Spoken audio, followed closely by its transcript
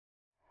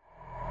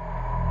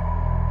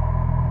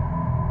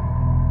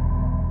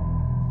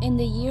In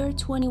the year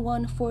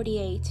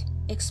 2148,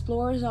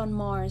 explorers on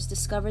Mars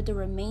discovered the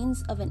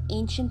remains of an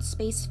ancient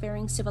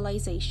spacefaring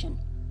civilization.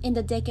 In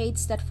the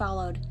decades that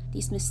followed,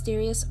 these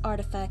mysterious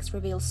artifacts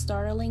revealed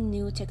startling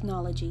new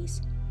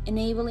technologies,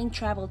 enabling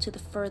travel to the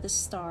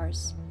furthest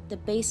stars. The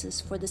basis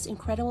for this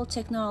incredible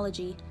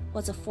technology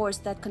was a force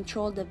that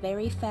controlled the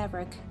very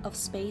fabric of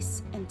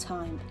space and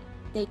time.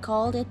 They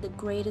called it the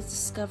greatest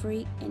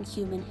discovery in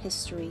human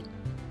history.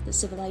 The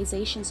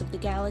civilizations of the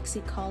galaxy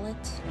call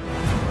it...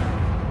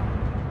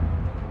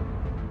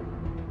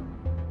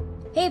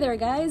 Hey there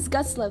guys,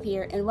 Gutslove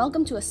here, and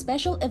welcome to a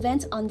special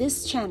event on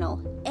this channel,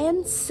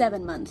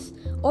 N7 Month,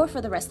 or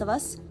for the rest of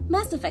us,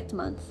 Mass Effect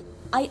Month.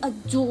 I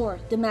adore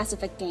the Mass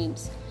Effect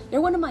games.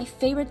 They're one of my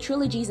favorite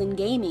trilogies in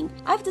gaming.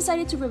 I've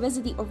decided to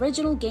revisit the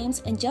original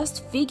games and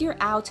just figure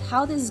out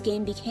how this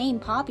game became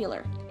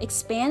popular,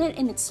 expand it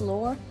in its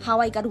lore, how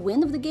I got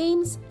wind of the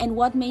games, and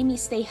what made me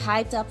stay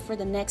hyped up for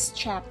the next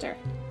chapter.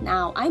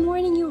 Now, I'm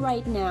warning you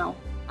right now,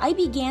 I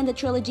began the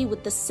trilogy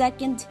with the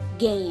second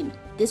game.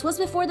 This was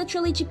before the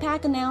Trilogy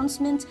Pack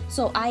announcement,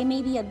 so I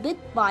may be a bit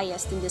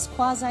biased in this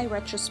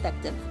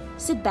quasi-retrospective.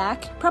 Sit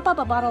back, prop up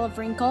a bottle of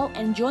Wrinkle,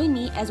 and join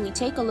me as we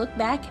take a look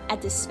back at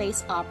this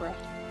space opera.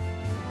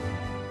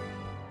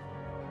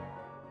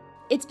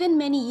 It's been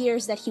many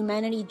years that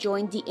humanity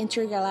joined the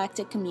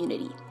intergalactic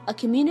community, a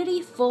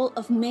community full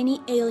of many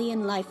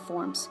alien life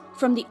forms,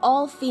 from the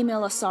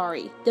all-female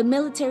Asari, the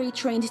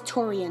military-trained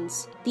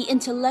Taurians, the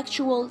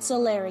intellectual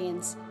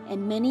Solarians,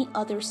 and many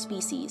other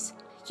species.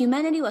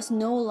 Humanity was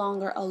no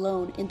longer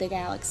alone in the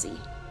galaxy.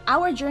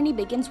 Our journey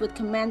begins with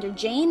Commander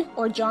Jane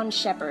or John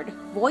Shepard,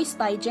 voiced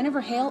by Jennifer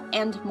Hale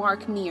and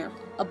Mark Meer,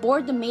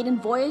 aboard the maiden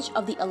voyage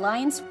of the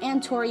Alliance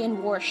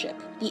Antorian warship,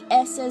 the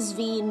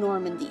SSV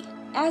Normandy.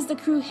 As the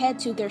crew head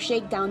to their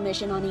shakedown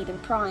mission on Eden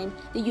Prime,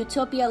 the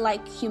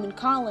utopia-like human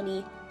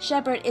colony,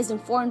 Shepard is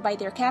informed by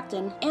their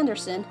captain,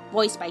 Anderson,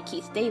 voiced by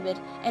Keith David,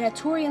 and a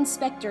Taurian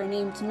Spectre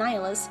named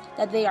Nihilus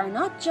that they are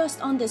not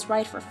just on this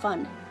ride for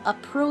fun. A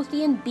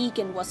Prothean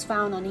beacon was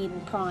found on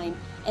Eden Prime,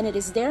 and it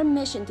is their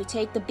mission to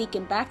take the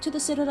beacon back to the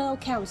Citadel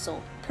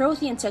Council.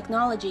 Prothean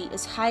technology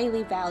is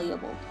highly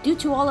valuable, due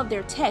to all of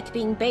their tech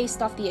being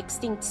based off the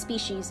extinct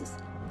species.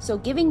 So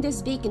giving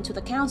this beacon to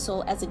the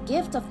Council as a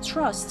gift of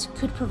trust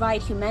could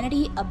provide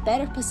humanity a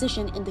better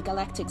position in the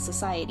galactic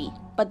society.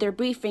 But their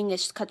briefing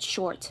is cut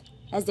short,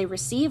 as they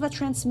receive a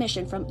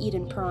transmission from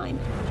Eden Prime.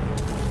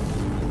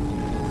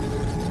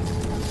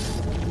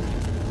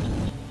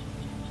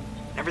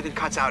 Everything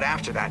cuts out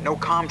after that, no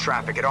comm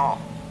traffic at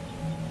all.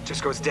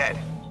 Just goes dead.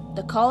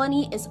 The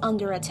colony is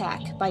under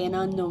attack by an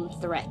unknown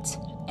threat,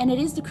 and it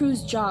is the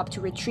crew's job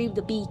to retrieve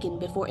the beacon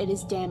before it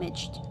is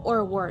damaged,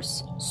 or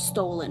worse,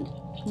 stolen.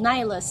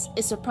 Nihilus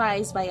is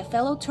surprised by a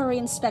fellow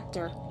Taurian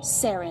Spectre,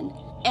 Saren,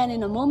 and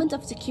in a moment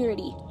of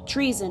security,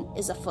 treason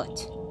is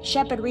afoot.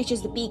 Shepard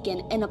reaches the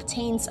beacon and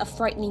obtains a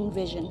frightening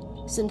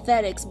vision,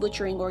 synthetics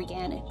butchering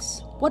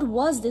organics. What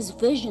was this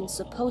vision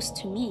supposed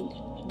to mean?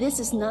 This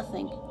is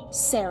nothing.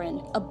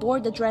 Saren,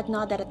 aboard the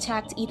dreadnought that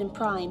attacked Eden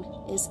Prime,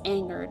 is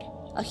angered.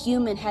 A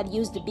human had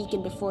used the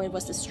beacon before it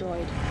was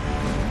destroyed.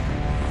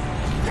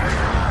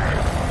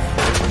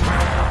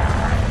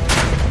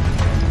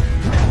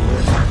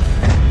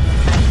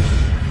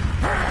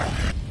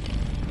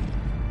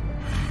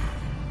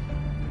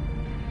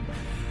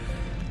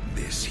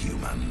 This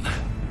human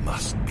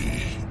must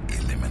be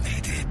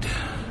eliminated.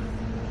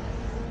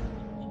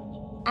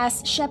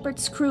 As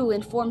Shepard's crew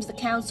informs the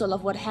Council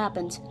of what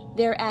happened,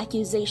 their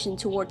accusation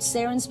towards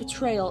Saren's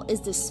betrayal is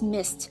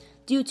dismissed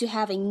due to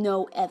having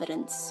no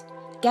evidence.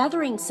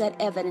 Gathering said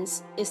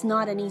evidence is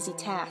not an easy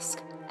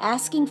task.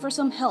 Asking for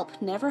some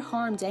help never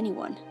harmed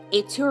anyone.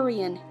 A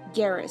Turian,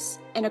 Garrus,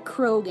 and a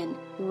Krogan,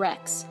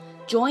 Rex,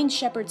 join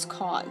Shepard's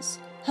cause,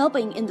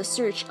 helping in the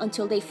search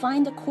until they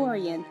find a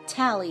Quarian,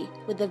 Tali,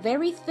 with the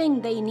very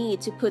thing they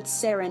need to put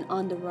Saren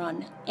on the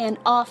run, and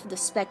off the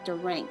Spectre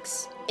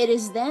ranks. It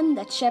is then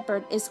that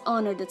Shepard is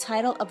honored the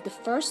title of the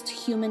first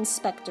human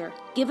Spectre,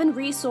 given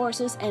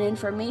resources and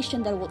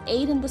information that will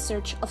aid in the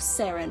search of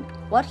Saren,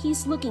 what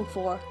he's looking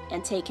for,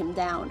 and take him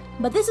down.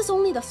 But this is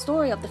only the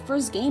story of the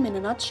first game in a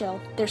nutshell.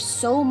 There's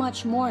so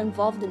much more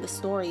involved in the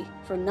story,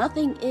 for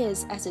nothing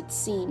is as it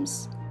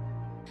seems.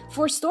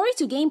 For story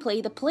to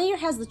gameplay, the player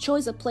has the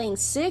choice of playing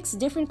 6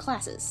 different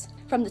classes,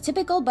 from the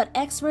typical but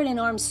expert in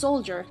arms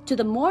soldier to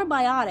the more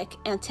biotic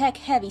and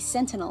tech-heavy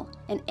sentinel,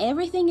 and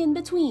everything in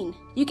between.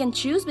 You can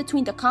choose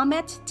between the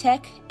combat,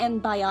 tech,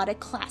 and biotic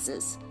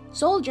classes.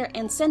 Soldier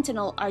and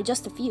sentinel are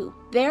just a few.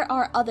 There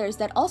are others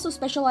that also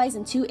specialize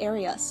in 2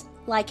 areas,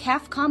 like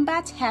half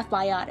combat, half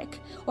biotic,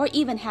 or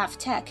even half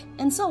tech,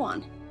 and so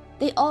on.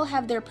 They all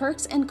have their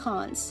perks and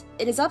cons.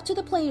 It is up to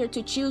the player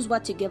to choose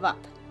what to give up.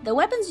 The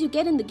weapons you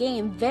get in the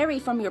game vary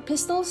from your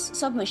pistols,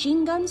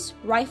 submachine guns,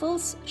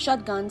 rifles,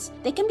 shotguns.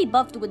 They can be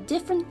buffed with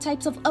different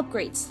types of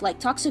upgrades, like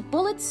toxic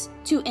bullets,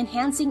 to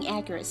enhancing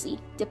accuracy.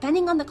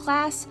 Depending on the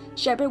class,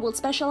 Shepard will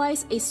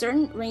specialize a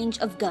certain range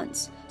of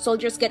guns.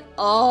 Soldiers get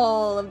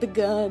all of the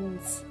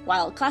guns,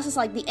 while classes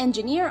like the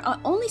Engineer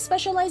are only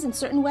specialized in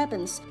certain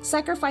weapons,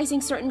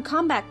 sacrificing certain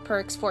combat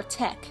perks for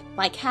tech,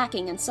 like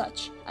hacking and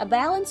such. A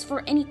balance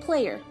for any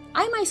player.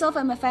 I myself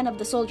am a fan of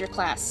the Soldier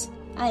class.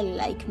 I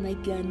like my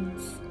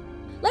guns.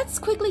 Let's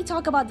quickly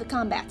talk about the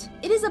combat.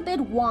 It is a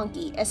bit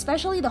wonky,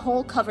 especially the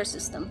whole cover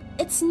system.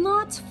 It's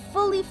not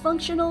fully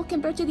functional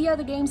compared to the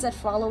other games that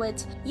follow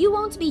it. You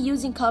won't be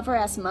using cover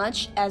as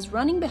much as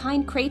running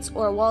behind crates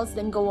or walls,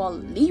 then go all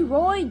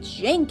Leroy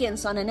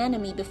Jenkins on an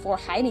enemy before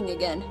hiding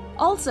again.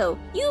 Also,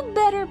 you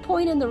better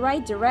point in the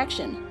right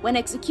direction when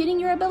executing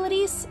your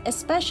abilities,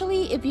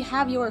 especially if you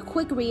have your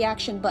quick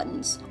reaction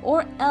buttons,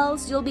 or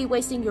else you'll be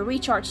wasting your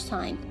recharge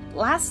time.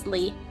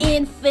 Lastly,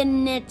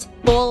 infinite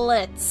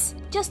bullets.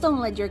 Just don't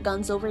let your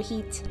guns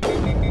overheat.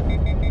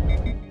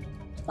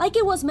 Like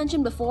it was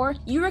mentioned before,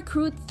 you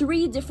recruit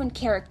 3 different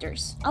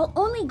characters. I'll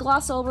only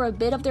gloss over a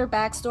bit of their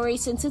backstory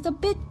since it's a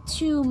bit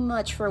too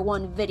much for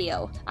one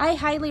video. I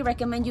highly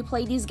recommend you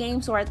play these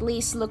games or at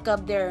least look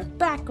up their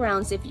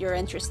backgrounds if you're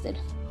interested.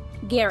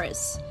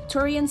 Garrus,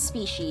 Turian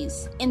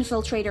species,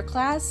 infiltrator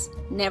class,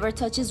 never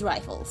touches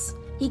rifles.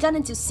 He got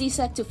into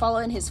CSEC to follow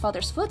in his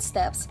father's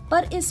footsteps,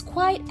 but is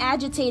quite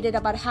agitated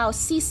about how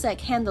CSEC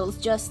handles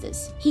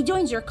justice. He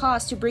joins your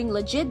cause to bring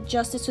legit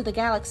justice to the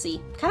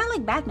galaxy, kinda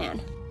like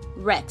Batman.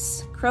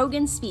 Rex,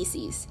 Krogan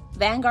species,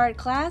 Vanguard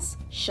class,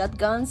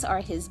 shotguns are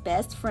his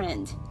best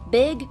friend.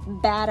 Big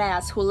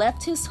badass who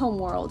left his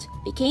homeworld,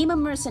 became a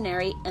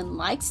mercenary, and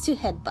likes to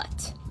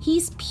headbutt.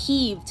 He's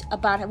peeved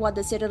about what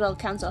the Citadel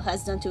Council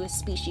has done to his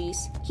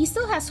species. He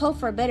still has hope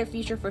for a better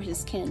future for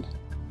his kin.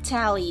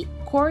 Tali,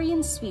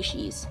 Quarian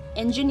species,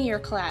 engineer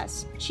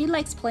class. She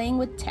likes playing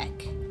with tech.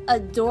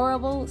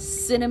 Adorable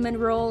cinnamon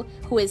roll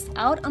who is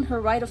out on her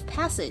rite of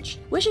passage,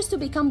 wishes to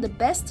become the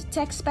best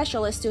tech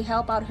specialist to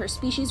help out her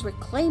species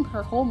reclaim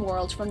her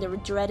homeworld from the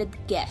dreaded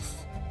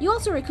Geth. You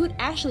also recruit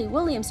Ashley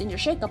Williams in your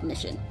shakeup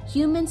mission.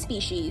 Human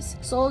species,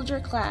 soldier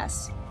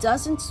class,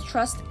 doesn't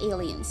trust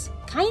aliens.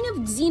 Kind of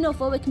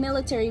xenophobic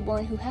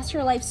military-born who has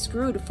her life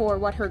screwed for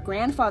what her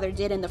grandfather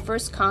did in the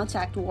first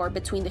contact war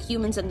between the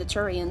humans and the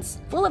Turians.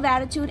 Full of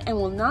attitude and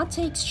will not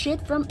take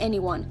shit from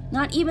anyone,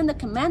 not even the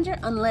commander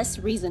unless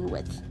reasoned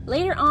with.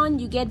 Later on,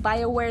 you get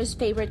BioWare's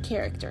favorite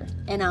character,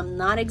 and I'm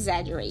not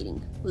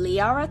exaggerating.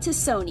 Liara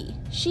T'Soni.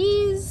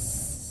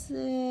 She's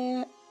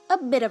a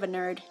bit of a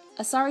nerd.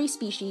 Asari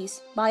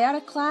species,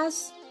 biotic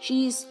class,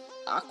 she's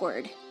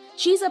awkward.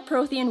 She's a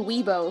Prothean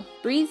weebo,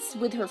 breathes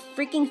with her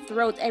freaking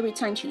throat every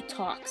time she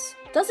talks.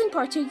 Doesn't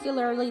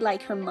particularly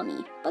like her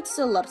mummy, but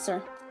still loves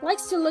her.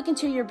 Likes to look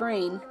into your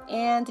brain,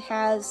 and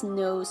has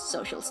no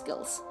social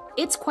skills.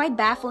 It's quite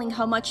baffling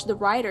how much the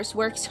writers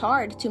worked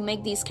hard to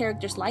make these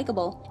characters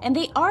likable, and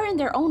they are in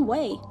their own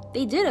way.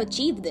 They did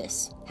achieve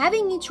this.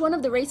 Having each one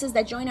of the races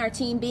that join our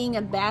team being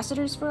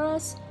ambassadors for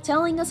us,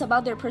 telling us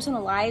about their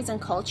personal lives and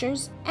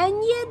cultures, and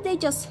yet they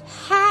just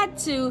had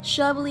to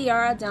shove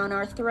Liara down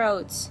our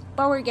throats.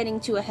 But we're getting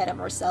too ahead of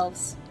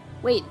ourselves.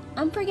 Wait,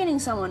 I'm forgetting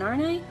someone,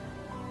 aren't I?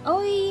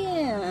 Oh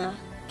yeah,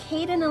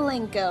 Caden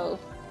Alenko.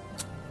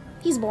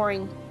 He's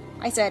boring.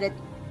 I said it.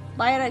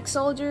 Biotic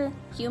soldier,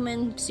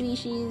 human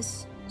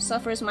species,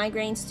 suffers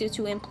migraines due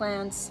to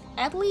implants.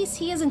 At least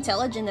he is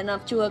intelligent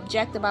enough to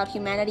object about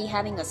humanity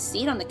having a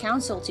seat on the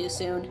council too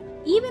soon.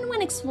 Even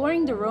when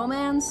exploring the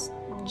romance,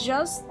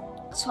 just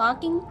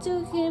talking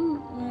to him...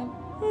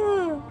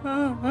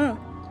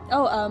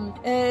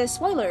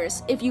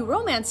 spoilers. If you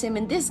romance him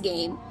in this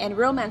game, and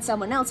romance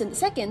someone else in the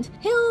second,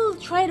 he'll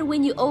try to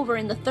win you over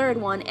in the third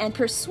one and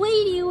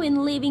persuade you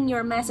in leaving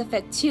your Mass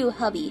Effect 2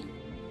 hubby.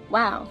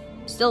 Wow,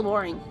 still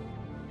boring.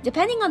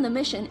 Depending on the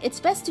mission, it's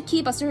best to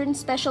keep a certain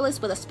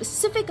specialist with a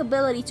specific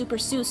ability to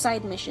pursue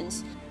side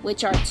missions,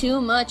 which are too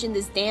much in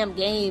this damn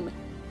game.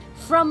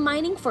 From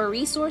mining for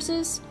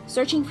resources,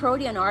 searching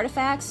Protean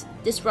artifacts,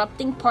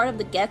 disrupting part of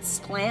the Geth's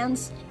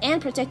plans, and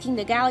protecting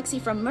the galaxy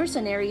from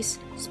mercenaries,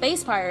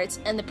 space pirates,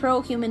 and the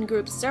pro-human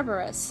group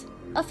Cerberus.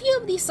 A few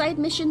of these side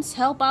missions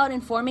help out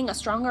in forming a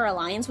stronger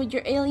alliance with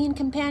your alien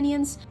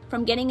companions,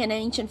 from getting an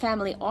ancient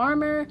family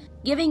armor,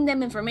 giving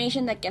them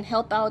information that can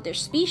help out their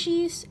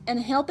species,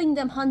 and helping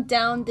them hunt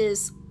down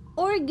this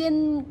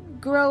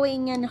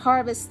organ-growing and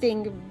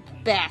harvesting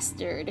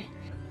bastard.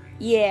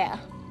 Yeah,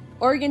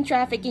 organ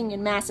trafficking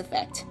in Mass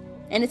Effect.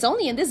 And it's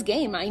only in this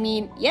game. I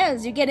mean,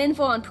 yes, you get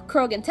info on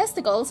Krogan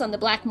testicles on the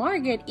black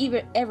market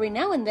every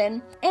now and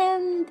then,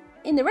 and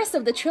in the rest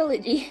of the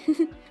trilogy,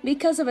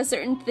 because of a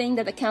certain thing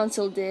that the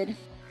council did,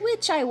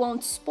 which I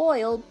won't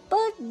spoil,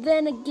 but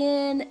then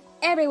again,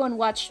 everyone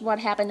watched what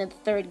happened in the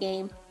third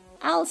game.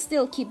 I'll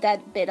still keep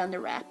that bit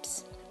under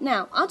wraps.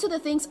 Now, onto the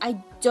things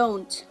I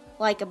don't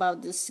like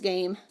about this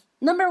game.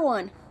 Number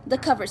 1, the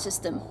cover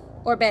system.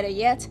 Or better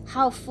yet,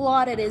 how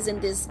flawed it is in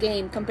this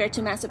game compared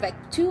to Mass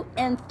Effect 2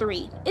 and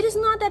 3. It is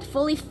not that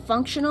fully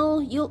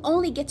functional, you'll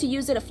only get to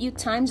use it a few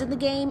times in the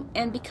game,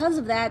 and because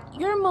of that,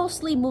 you're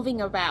mostly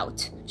moving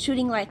about,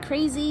 shooting like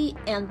crazy,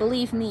 and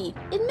believe me,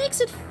 it makes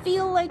it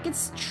feel like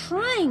it's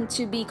trying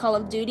to be Call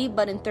of Duty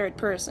but in third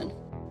person.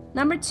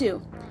 Number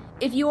 2.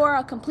 If you are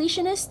a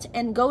completionist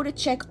and go to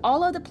check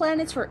all of the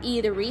planets for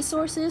either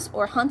resources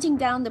or hunting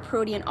down the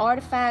Protean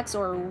artifacts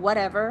or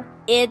whatever,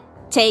 it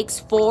takes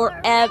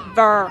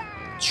forever.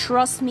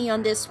 Trust me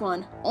on this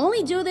one.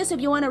 Only do this if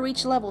you want to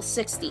reach level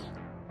 60.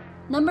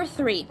 Number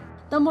 3.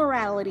 The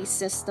morality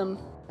system.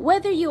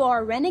 Whether you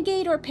are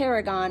Renegade or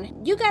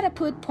Paragon, you gotta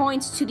put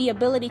points to the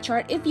ability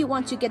chart if you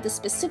want to get the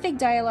specific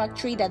dialogue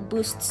tree that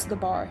boosts the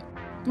bar.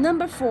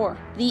 Number 4.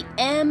 The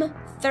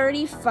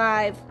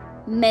M35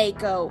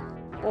 Mako.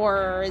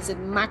 Or is it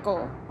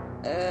Mako?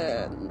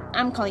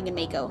 I'm calling it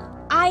Mako.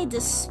 I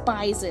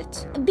despise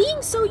it.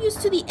 Being so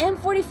used to the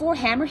M44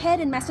 Hammerhead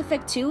in Mass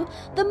Effect 2,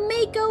 the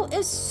Mako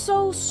is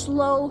so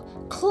slow,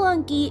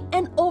 clunky,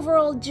 and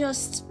overall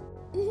just...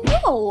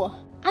 no!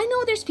 I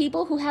know there's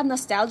people who have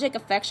nostalgic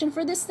affection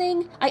for this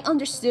thing. I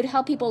understood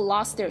how people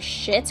lost their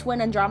shit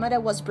when Andromeda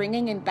was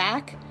bringing it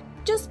back.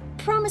 Just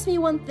promise me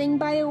one thing,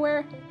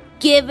 BioWare.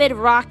 Give it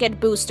rocket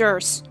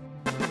boosters!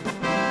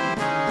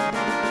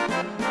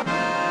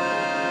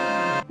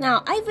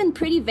 Now, I've been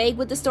pretty vague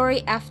with the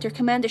story after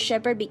Commander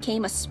Shepard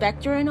became a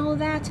Spectre and all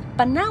that,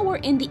 but now we're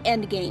in the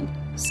endgame.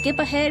 Skip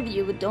ahead if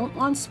you don't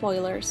want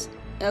spoilers.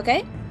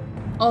 Okay?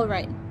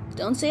 Alright,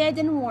 don't say I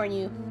didn't warn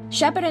you.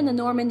 Shepard and the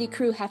Normandy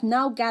crew have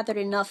now gathered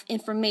enough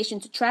information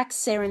to track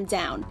Saren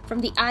down, from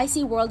the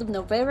icy world of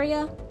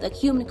Noveria, the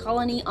human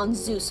colony on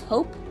Zeus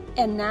Hope,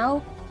 and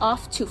now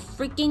off to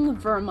freaking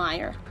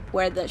Vermeer,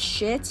 where the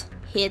shit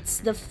hits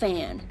the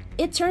fan.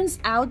 It turns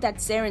out that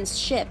Saren's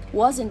ship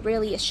wasn't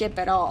really a ship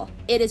at all.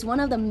 It is one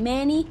of the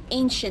many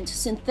ancient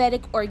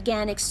synthetic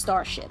organic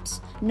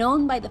starships,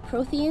 known by the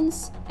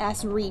Protheans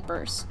as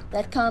Reapers,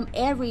 that come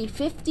every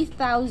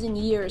 50,000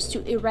 years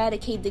to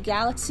eradicate the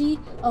galaxy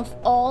of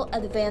all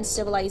advanced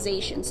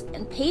civilizations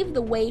and pave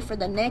the way for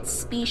the next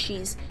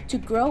species to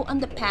grow on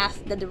the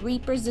path that the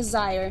Reapers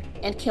desire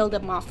and kill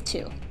them off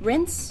too.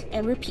 Rinse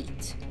and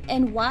repeat.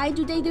 And why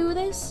do they do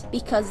this?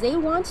 Because they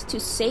want to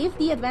save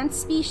the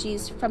advanced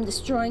species from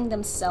destroying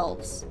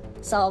themselves.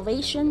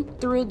 Salvation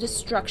through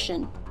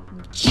destruction.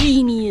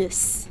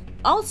 Genius!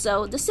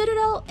 Also, the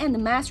Citadel and the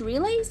mass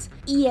relays?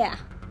 Yeah,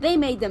 they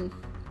made them.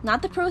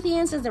 Not the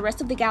Protheans as the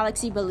rest of the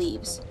galaxy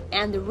believes.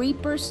 And the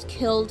Reapers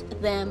killed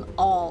them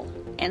all.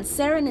 And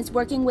Saren is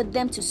working with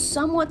them to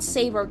somewhat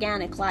save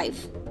organic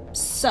life.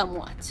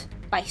 Somewhat.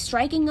 By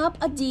striking up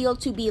a deal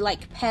to be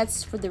like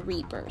pets for the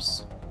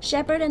Reapers.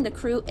 Shepard and the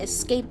crew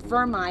escape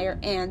Vermeer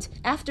and,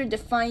 after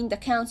defying the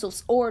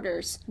Council's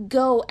orders,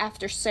 go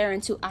after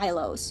Saren to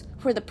Ilos,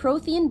 for the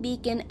Prothean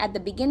beacon at the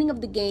beginning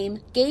of the game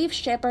gave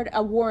Shepard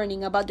a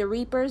warning about the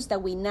Reapers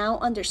that we now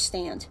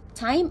understand.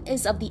 Time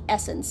is of the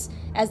essence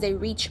as they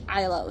reach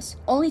Ilos,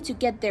 only to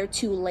get there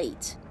too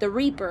late. The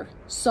Reaper,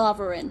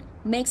 Sovereign,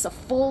 makes a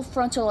full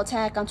frontal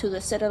attack onto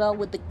the Citadel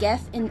with the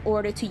Geth in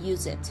order to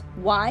use it.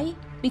 Why?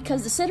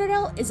 Because the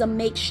Citadel is a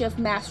makeshift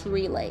mass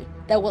relay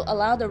that will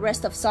allow the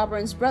rest of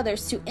Sovereign's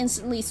brothers to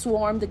instantly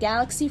swarm the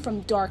galaxy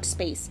from dark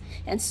space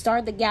and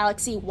start the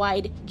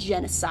galaxy-wide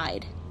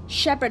genocide.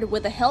 Shepard,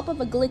 with the help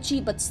of a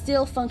glitchy but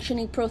still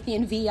functioning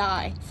Prothean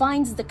VI,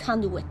 finds the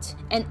conduit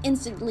and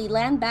instantly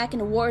land back in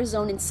a war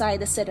zone inside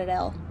the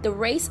Citadel. The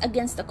race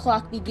against the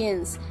clock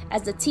begins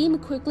as the team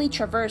quickly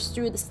traverse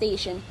through the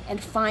station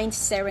and find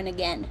Saren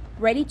again,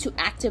 ready to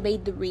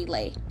activate the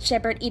relay.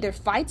 Shepard either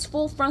fights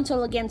full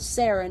frontal against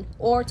Saren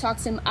or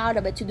talks him out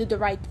of it to do the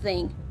right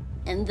thing.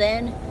 And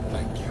then...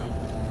 Thank you.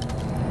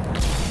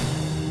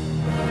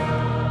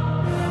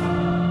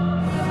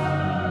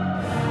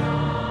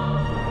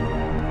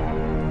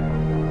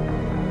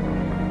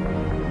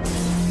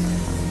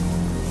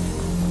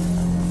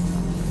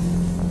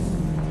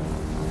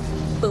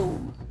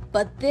 Boom.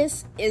 But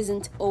this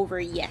isn't over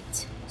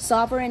yet.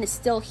 Sovereign is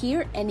still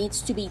here and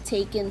needs to be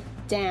taken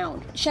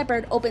down.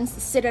 Shepard opens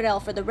the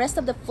Citadel for the rest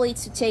of the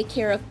fleets to take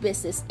care of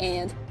business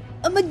and...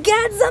 oh my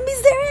god,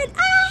 zombies there!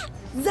 Ah!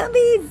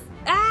 Zombies!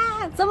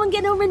 Ah! Someone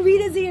get Norman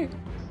Reedus here!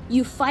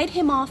 You fight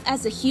him off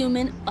as the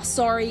human,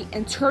 Asari,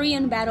 and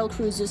Turian battle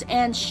cruisers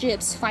and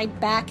ships fight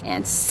back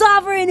and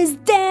Sovereign is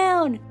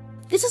down!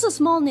 This is a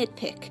small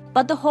nitpick,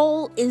 but the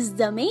whole "is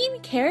the main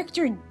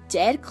character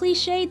dead"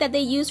 cliche that they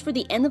use for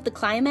the end of the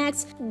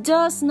climax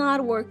does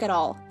not work at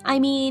all. I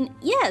mean,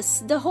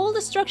 yes, the whole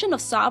destruction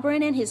of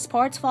Sovereign and his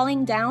parts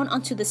falling down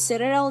onto the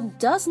Citadel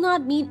does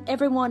not mean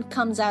everyone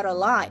comes out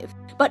alive,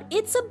 but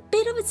it's a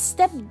bit of a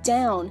step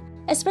down,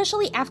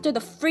 especially after the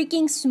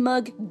freaking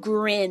smug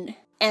grin.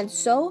 And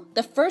so,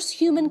 the first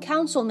human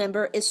council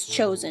member is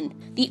chosen.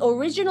 The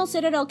original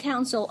Citadel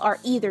Council are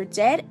either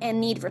dead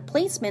and need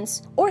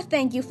replacements, or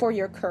thank you for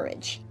your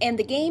courage. And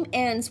the game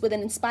ends with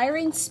an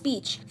inspiring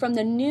speech from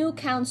the new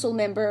council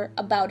member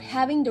about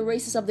having the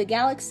races of the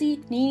galaxy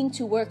needing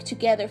to work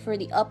together for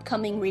the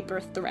upcoming Reaper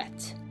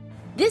threat.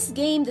 This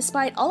game,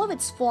 despite all of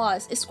its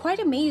flaws, is quite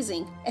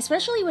amazing,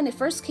 especially when it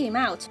first came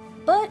out.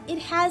 But it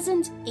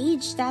hasn't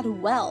aged that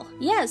well.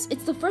 Yes,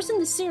 it's the first in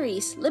the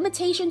series.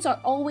 Limitations are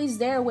always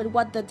there with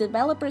what the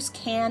developers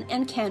can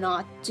and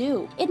cannot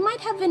do. It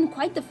might have been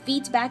quite the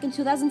feat back in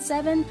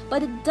 2007,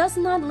 but it does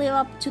not live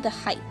up to the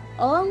hype,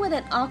 along with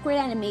an awkward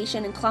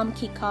animation and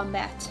clunky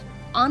combat.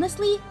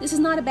 Honestly, this is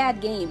not a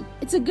bad game.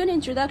 It's a good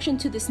introduction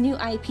to this new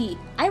IP.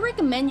 I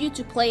recommend you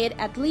to play it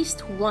at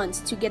least once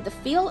to get the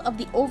feel of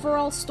the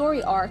overall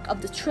story arc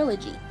of the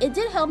trilogy. It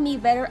did help me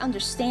better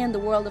understand the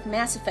world of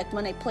Mass Effect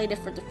when I played it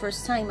for the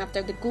first time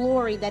after the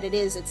glory that it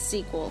is its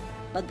sequel.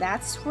 But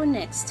that's for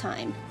next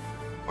time.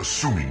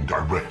 Assuming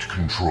direct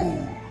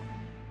control.